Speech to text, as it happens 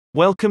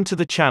Welcome to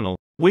the channel.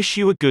 Wish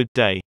you a good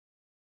day.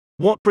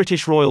 What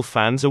British royal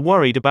fans are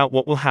worried about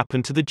what will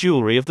happen to the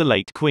jewellery of the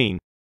late Queen.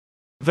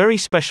 Very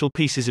special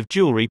pieces of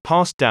jewellery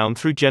passed down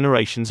through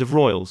generations of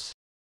royals.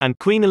 And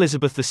Queen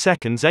Elizabeth II's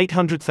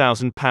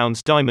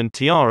 £800,000 diamond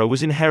tiara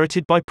was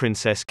inherited by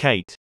Princess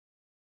Kate.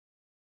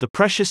 The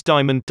precious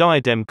diamond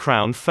diadem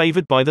crown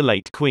favoured by the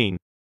late Queen.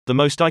 The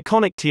most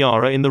iconic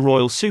tiara in the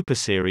Royal Super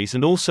Series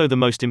and also the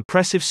most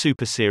impressive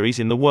Super Series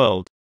in the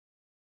world.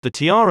 The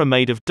tiara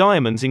made of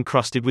diamonds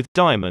encrusted with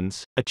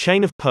diamonds, a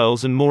chain of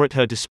pearls and more at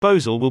her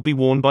disposal will be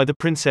worn by the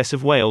Princess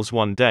of Wales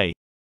one day.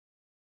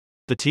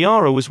 The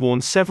tiara was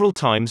worn several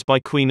times by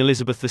Queen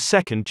Elizabeth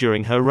II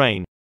during her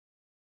reign.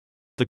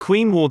 The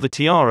Queen wore the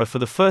tiara for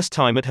the first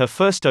time at her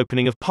first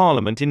opening of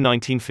Parliament in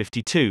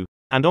 1952,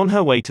 and on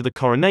her way to the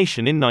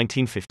coronation in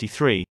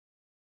 1953.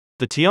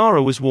 The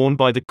tiara was worn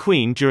by the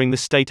Queen during the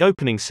state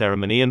opening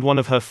ceremony and one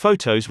of her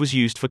photos was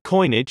used for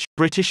coinage,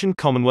 British and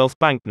Commonwealth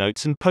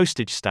banknotes and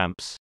postage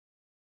stamps.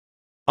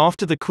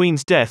 After the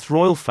Queen's death,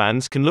 royal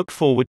fans can look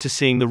forward to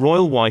seeing the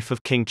royal wife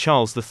of King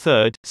Charles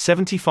III,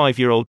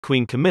 75-year-old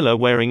Queen Camilla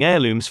wearing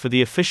heirlooms for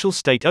the official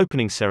state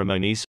opening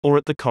ceremonies, or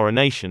at the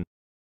coronation.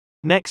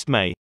 Next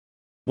May.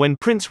 When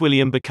Prince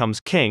William becomes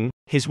king,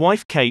 his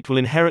wife Kate will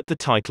inherit the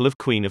title of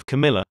Queen of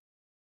Camilla.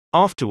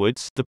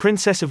 Afterwards, the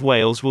Princess of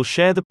Wales will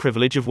share the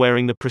privilege of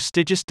wearing the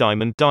prestigious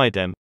diamond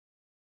diadem.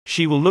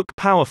 She will look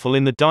powerful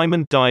in the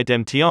diamond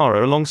diadem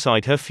tiara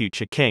alongside her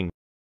future king.